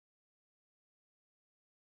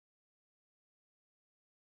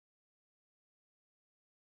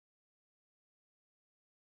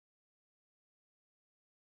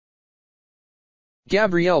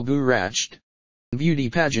Gabrielle Bou Rached, beauty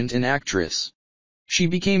pageant and actress. She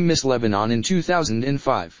became Miss Lebanon in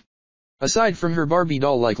 2005. Aside from her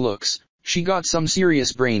Barbie-doll-like looks, she got some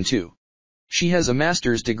serious brain too. She has a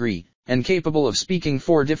master's degree, and capable of speaking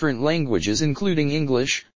 4 different languages including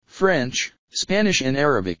English, French, Spanish and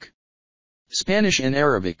Arabic. Spanish and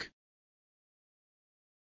Arabic.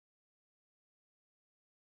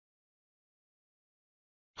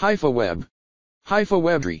 Haifa Wehbe. Haifa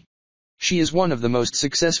Wehbe. She is one of the most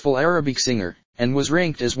successful Arabic singer, and was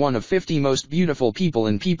ranked as one of 50 most beautiful people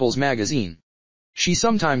in People's magazine. She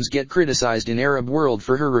sometimes get criticized in Arab world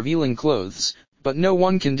for her revealing clothes, but no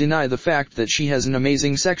one can deny the fact that she has an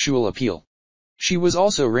amazing sexual appeal. She was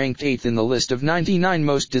also ranked 8th in the list of 99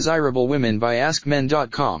 most desirable women by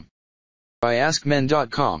AskMen.com. By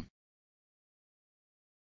AskMen.com.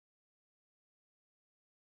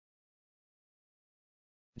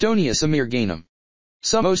 Donia Samir Ghanem.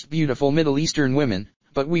 Some most beautiful Middle Eastern women,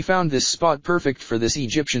 but we found this spot perfect for this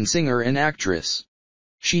Egyptian singer and actress.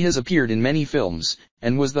 She has appeared in many films,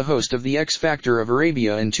 and was the host of the X Factor of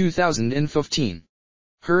Arabia in 2015.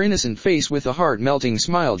 Her innocent face with a heart-melting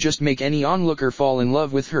smile just make any onlooker fall in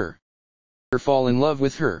love with her. Fall in love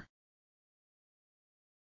with her.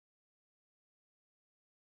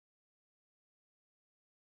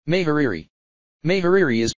 May Hariri. May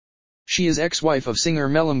Hariri She is ex-wife of singer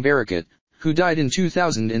Melhem Barakat, who died in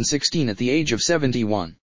 2016 at the age of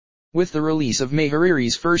 71. With the release of May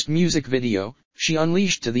Hariri's first music video, she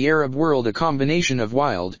unleashed to the Arab world a combination of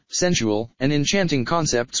wild, sensual, and enchanting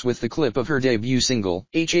concepts with the clip of her debut single,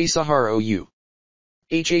 Ha Sahar Ou.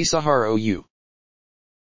 Ha Sahar Ou.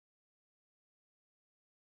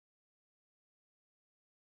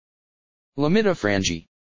 Lamita Frangi.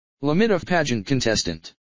 Lamita pageant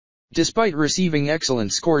contestant. Despite receiving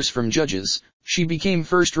excellent scores from judges, she became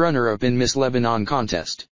first runner-up in Miss Lebanon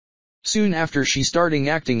contest. Soon after she starting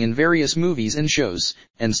acting in various movies and shows,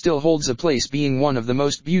 and still holds a place being one of the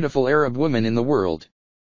most beautiful Arab women in the world.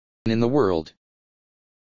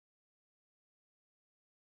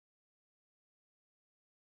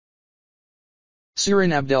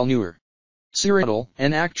 Shirin Abdelnour. Shirin,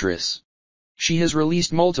 an actress. She has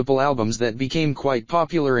released multiple albums that became quite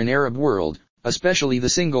popular in Arab world, especially the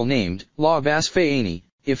single named, La Bas Fayani,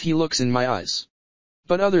 If He Looks in My Eyes.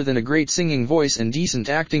 But other than a great singing voice and decent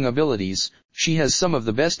acting abilities, she has some of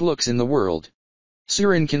the best looks in the world.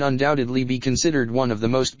 Shirin can undoubtedly be considered one of the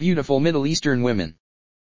most beautiful Middle Eastern women.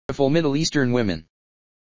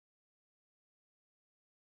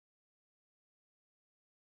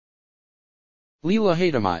 Leila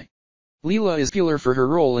Haitami. Leila is popular for her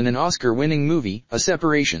role in an Oscar-winning movie, A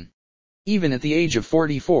Separation. Even at the age of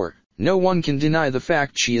 44, no one can deny the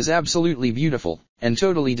fact she is absolutely beautiful, and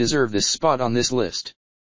totally deserve this spot on this list.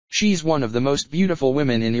 She's one of the most beautiful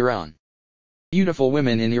women in Iran. Beautiful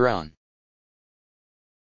women in Iran.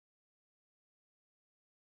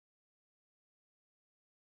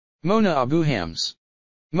 Mona Abu Hams.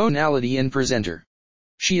 Personality and presenter.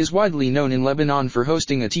 She is widely known in Lebanon for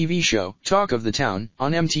hosting a TV show, Talk of the Town,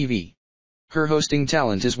 on MTV. Her hosting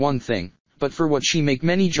talent is one thing, but for what she make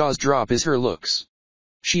many jaws drop is her looks.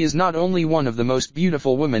 She is not only one of the most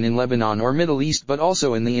beautiful women in Lebanon or Middle East but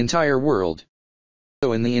also in the entire world.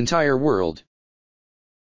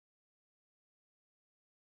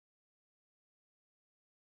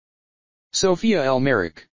 Sophia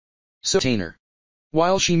El-Merrick. Entertainer.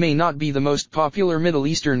 While she may not be the most popular Middle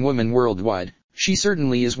Eastern woman worldwide, she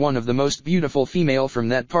certainly is one of the most beautiful female from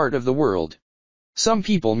that part of the world. Some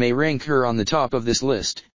people may rank her on the top of this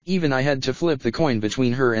list. Even I had to flip the coin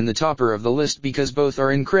between her and the topper of the list because both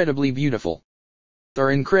are incredibly beautiful.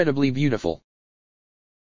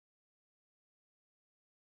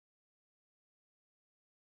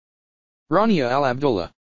 Rania Al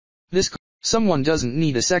Abdullah. Someone doesn't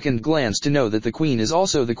need a second glance to know that the Queen is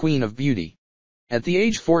also the Queen of Beauty. At the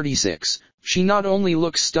age 46, she not only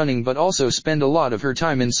looks stunning but also spend a lot of her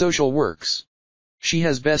time in social works. She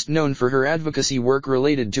has best known for her advocacy work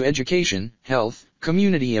related to education, health,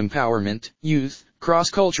 community empowerment, youth,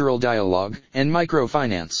 cross-cultural dialogue, and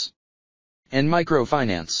microfinance.